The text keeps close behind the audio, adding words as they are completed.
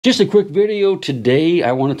Just a quick video today.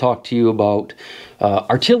 I want to talk to you about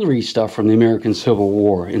artillery stuff from the American Civil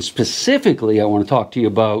War, and specifically I want to talk to you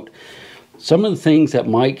about some of the things that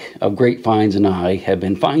Mike of Great Finds and I have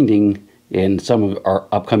been finding in some of our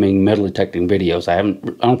upcoming metal detecting videos. I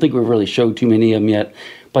don't think we've really showed too many of them yet,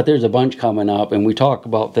 but there's a bunch coming up, and we talk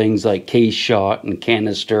about things like case shot and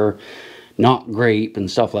canister, not grape and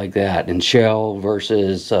stuff like that, and shell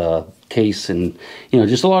versus case, and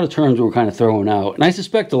just a lot of terms we're kind of throwing out. And I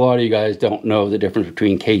suspect a lot of you guys don't know the difference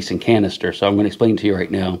between case and canister, so I'm going to explain to you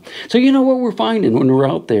right now. So what we're finding when we're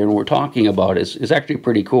out there and we're talking about it is actually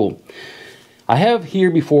pretty cool. I have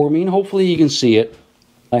here before me, and hopefully you can see it,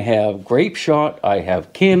 I have Grapeshot, I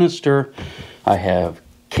have canister, I have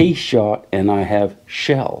case shot, and I have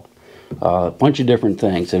shell. A bunch of different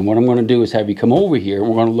things. And what I'm going to do is have you come over here, and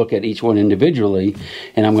we're going to look at each one individually,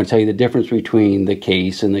 and I'm going to tell you the difference between the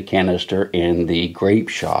case and the canister and the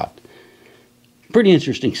Grapeshot. Pretty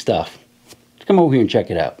interesting stuff. Come over here and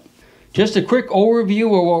check it out. Just a quick overview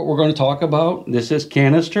of what we're going to talk about. This is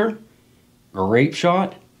canister,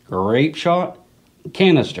 Grapeshot, Grapeshot,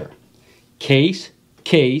 canister, case,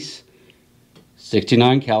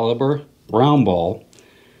 69 caliber round ball.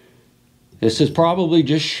 This is probably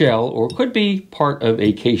just shell, or it could be part of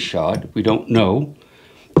a case shot. We don't know.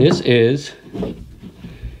 This is,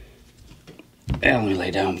 let me lay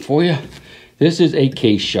down for you. This is a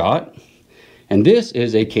case shot, and this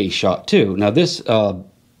is a case shot too. Now this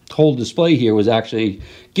whole display here was actually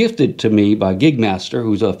gifted to me by Gigmaster,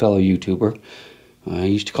 who's a fellow YouTuber. I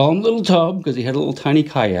used to call him Little Tub because he had a little tiny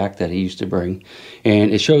kayak that he used to bring.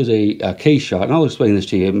 And it shows a case shot, and I'll explain this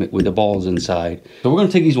to you with the balls inside. So we're going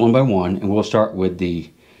to take these one by one, and we'll start with the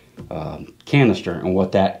canister and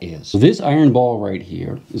what that is. So this iron ball right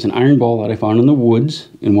here is an iron ball that I found in the woods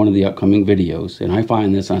in one of the upcoming videos. And I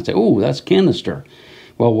find this and I say, oh, that's canister.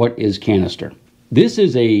 Well, what is canister? This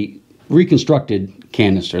is a reconstructed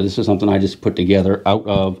canister. This is something I just put together out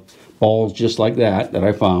of balls just like that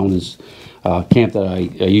I found. This camp that I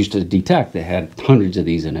used to detect that had hundreds of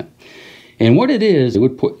these in it. And what it is, it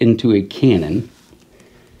would put into a cannon,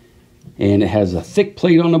 and it has a thick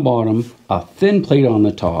plate on the bottom, a thin plate on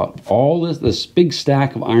the top, all this big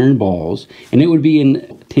stack of iron balls, and it would be in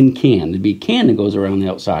a tin can. There'd be a can that goes around the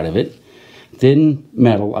outside of it, thin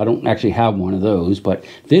metal. I don't actually have one of those, but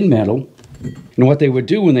thin metal. And what they would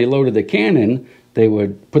do when they loaded the cannon, they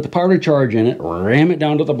would put the powder charge in it, ram it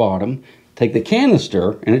down to the bottom, take the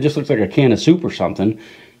canister, and it just looks like a can of soup or something,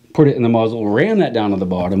 put it in the muzzle, ram that down to the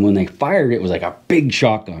bottom. When they fired it, it was like a big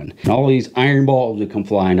shotgun. And all these iron balls would come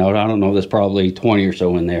flying out. I don't know, there's probably 20 or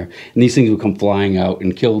so in there. And these things would come flying out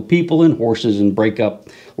and kill people and horses and break up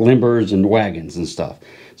limbers and wagons and stuff.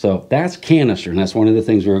 So that's canister, and that's one of the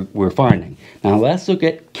things we're finding. Now let's look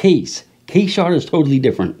at case. Case shot is totally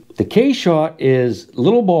different. The case shot is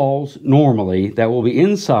little balls normally that will be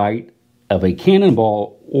inside of a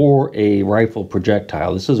cannonball or a rifle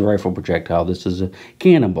projectile. This is a rifle projectile. This is a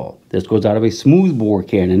cannonball. This goes out of a smoothbore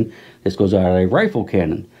cannon. This goes out of a rifle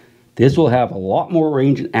cannon. This will have a lot more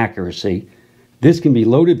range and accuracy. This can be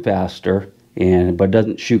loaded faster, but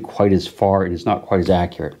doesn't shoot quite as far, and it's not quite as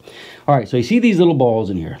accurate. All right, so you see these little balls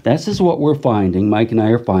in here. This is what we're finding. Mike and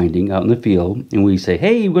I are finding out in the field, and we say,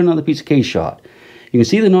 hey, we've got another piece of case shot. You can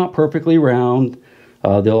see they're not perfectly round.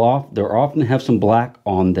 They'll often have some black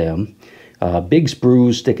on them. Big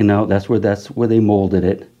sprues sticking out. That's where they molded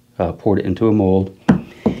it, poured it into a mold.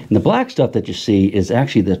 And the black stuff that you see is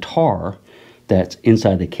actually the tar that's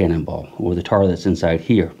inside the cannonball, or the tar that's inside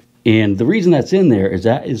here. And the reason that's in there is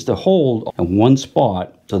that is to hold in one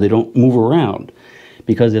spot so they don't move around.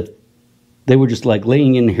 Because if they were just like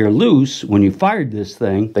laying in here loose, when you fired this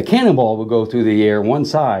thing, the cannonball would go through the air one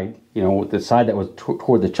side, the side that was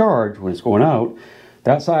toward the charge when it's going out,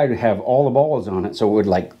 that side would have all the balls on it, so it would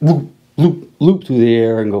like loop through the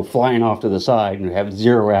air and go flying off to the side and have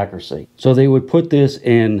zero accuracy. So they would put this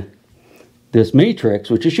in this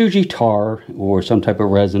matrix, which is usually tar or some type of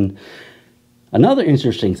resin. Another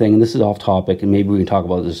interesting thing, and this is off topic, and maybe we can talk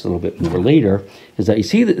about this a little bit more later, is that you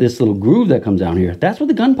see that this little groove that comes down here, that's what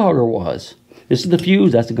the gunpowder was. This is the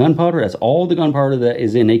fuse, that's the gunpowder, that's all the gunpowder that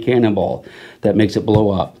is in a cannonball that makes it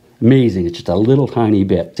blow up. Amazing, it's just a little tiny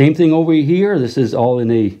bit. Same thing over here, this is all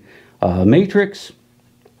in a matrix.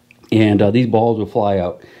 And these balls will fly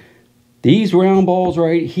out. These round balls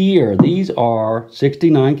right here, these are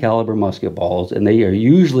 69 caliber musket balls, and they are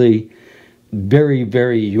usually very,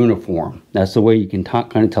 very uniform. That's the way you can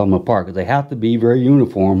kind of tell them apart, because they have to be very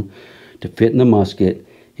uniform to fit in the musket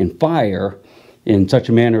and fire in such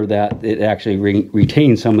a manner that it actually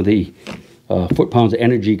retains some of the foot-pounds of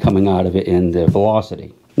energy coming out of it and the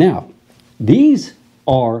velocity. Now, these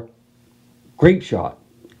are Grapeshot.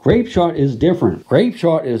 Grapeshot is different.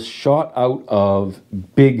 Grapeshot is shot out of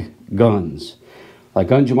big guns. Like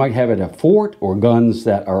guns you might have at a fort or guns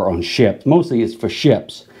that are on ships. Mostly it's for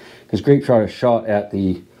ships, because grapeshot is shot at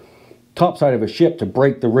the top side of a ship to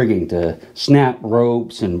break the rigging, to snap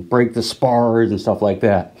ropes and break the spars and stuff like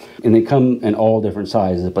that. And they come in all different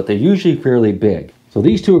sizes, but they're usually fairly big. So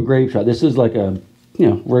these two are grapeshot. This is like a, you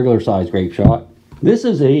know, regular size grapeshot. This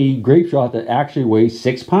is a grapeshot that actually weighs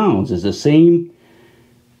 6 pounds. It's the same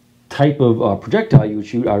type of projectile you would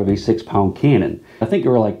shoot out of a 6-pound cannon. I think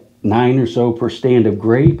there were like 9 or so per stand of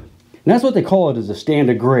grape. And that's what they call it, is a stand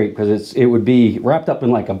of grape, because it would be wrapped up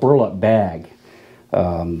in like a burlap bag.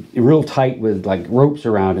 Real tight with like ropes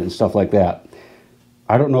around it and stuff like that.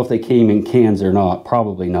 I don't know if they came in cans or not.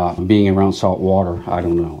 Probably not. Being around salt water, I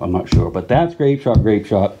don't know. I'm not sure. But that's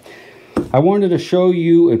grapeshot. I wanted to show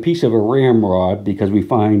you a piece of a ramrod, because we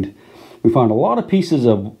found a lot of pieces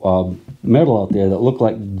of metal out there that look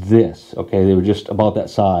like this. Okay, they were just about that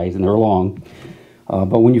size and they're long.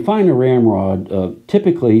 But when you find a ramrod,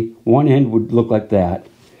 typically one end would look like that,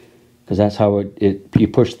 because that's how you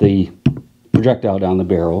push the projectile down the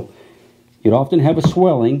barrel. You'd often have a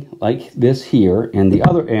swelling like this here, and the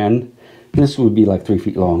other end, this would be like 3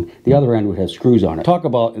 feet long. The other end would have screws on it. Talk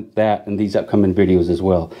about that in these upcoming videos as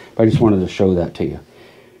well. But I just wanted to show that to you.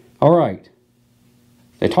 All right.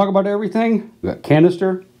 They talk about everything. We got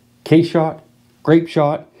canister, case shot, grape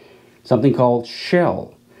shot, something called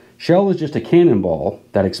shell. Shell is just a cannonball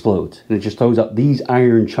that explodes, and it just throws up these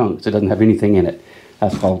iron chunks. It doesn't have anything in it.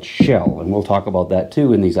 That's called shell, and we'll talk about that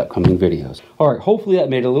too in these upcoming videos. All right, hopefully that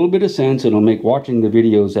made a little bit of sense, and it'll make watching the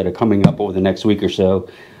videos that are coming up over the next week or so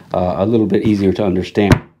a little bit easier to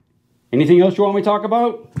understand. Anything else you want me to talk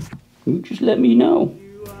about? You just let me know,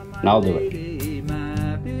 and I'll do it.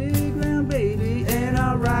 My big round baby, and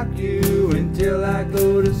I'll rock you until I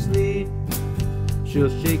go to sleep. She'll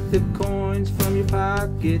shake the coins from your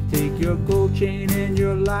pocket, take your gold chain and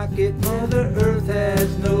your locket. Mother Earth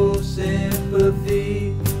has no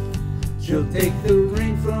sympathy. She'll take the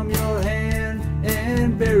ring from your hand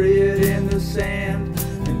and bury it in the sand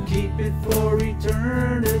and keep it for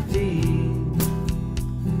eternity.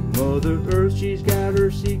 Mother Earth, she's got her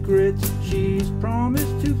secrets she's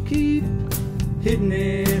promised to keep, hidden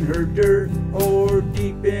in her dirt or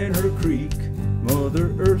deep in her creek.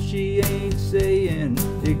 Mother Earth, she ain't saying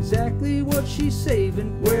exactly what she's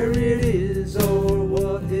saving, where it